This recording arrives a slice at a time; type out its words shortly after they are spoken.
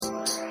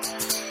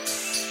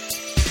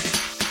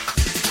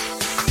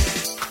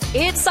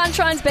It's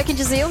Sunshine's Becky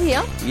Jazeel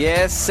here.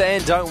 Yes,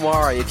 and don't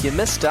worry, if you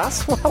missed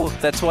us, well,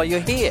 that's why you're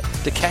here,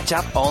 to catch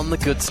up on the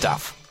good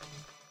stuff.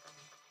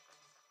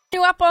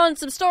 You up on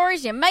some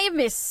stories you may have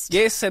missed.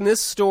 Yes, and this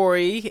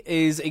story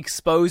is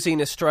exposing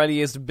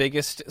Australia's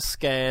biggest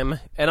scam,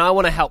 and I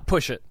want to help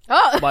push it.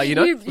 Oh, But,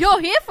 you're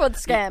here for the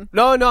scam.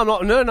 No, I'm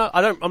not. No,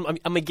 I don't.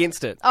 I'm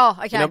against it. Oh,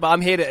 okay. But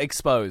I'm here to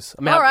expose.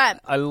 All right.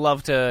 I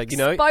love to,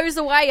 Expose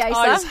away, Asa.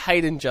 I just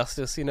hate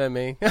injustice, you know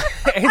me.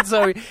 And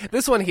so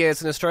this one here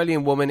is an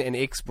Australian woman and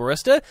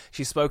ex-barista.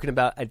 She's spoken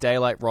about a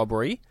daylight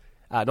robbery.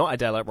 Not a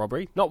daylight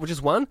robbery. Not which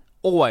is one.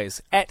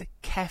 Always at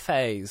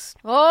cafes.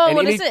 Oh, and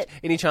what is it?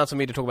 Any chance for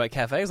me to talk about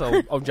cafes,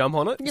 I'll jump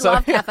on it. You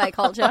love cafe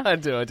culture. I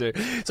do.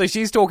 So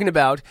she's talking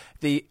about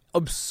the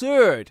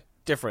absurd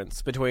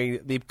difference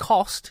between the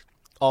cost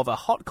of a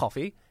hot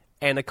coffee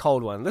and a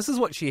cold one. This is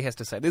what she has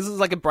to say. This is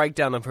like a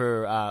breakdown of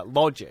her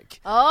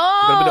logic.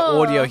 Oh. Got a bit of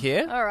audio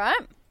here. All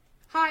right.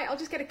 Hi, I'll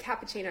just get a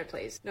cappuccino,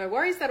 please. No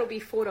worries, that'll be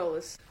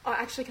 $4. Oh,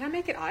 actually, can I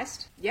make it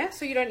iced? Yeah,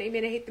 so you don't need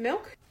me to heat the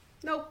milk?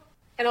 Nope.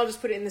 And I'll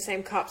just put it in the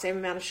same cup, same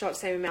amount of shots,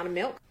 same amount of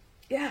milk?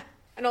 Yeah.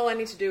 And all I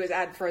need to do is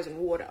add frozen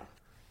water.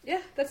 Yeah,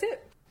 that's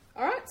it.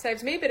 All right,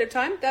 saves me a bit of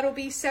time. That'll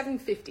be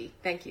 $7.50.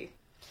 Thank you.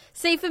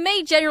 See, for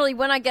me, generally,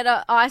 when I get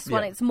an iced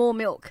one, it's more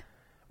milk.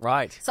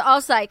 Right. So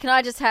I'll say, can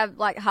I just have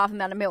like half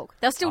amount of milk?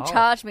 They'll still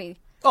charge me.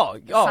 Oh,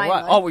 Same,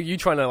 right. though. Oh, were you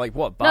trying to what?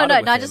 No, barter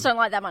with I them? just don't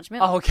like that much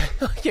milk. Oh, okay,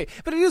 okay,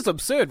 but it is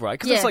absurd, right?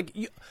 Because Yeah. it's like,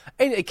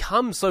 and it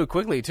comes so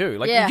quickly too.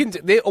 Like Yeah.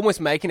 they're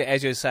almost making it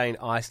as you're saying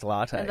iced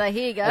latte. And they,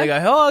 here you go. And they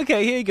go, oh,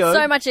 okay, here you go.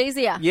 So much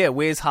easier. Yeah,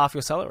 where's half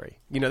your salary?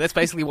 That's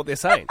basically what they're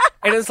saying,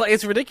 and it's like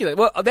it's ridiculous.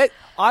 Well,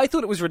 I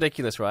thought it was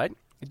ridiculous, right?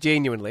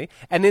 Genuinely,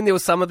 and then there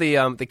was some of the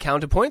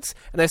counterpoints,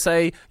 and they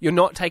say you're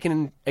not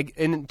taking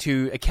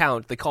into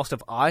account the cost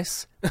of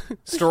ice,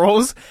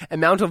 straws,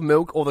 amount of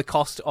milk, or the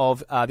cost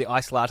of the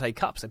iced latte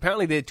cups.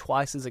 Apparently, they're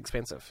twice as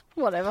expensive.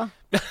 Whatever.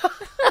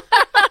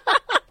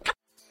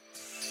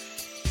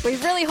 We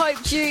really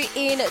hoped you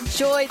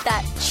enjoyed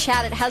that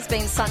chat. It has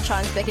been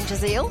Sunshine's Beck and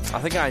Jazeel. I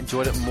think I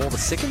enjoyed it more the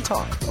second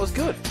time. It was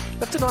good.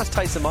 Left a nice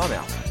taste in my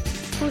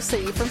mouth. We'll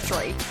see you from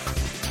 3.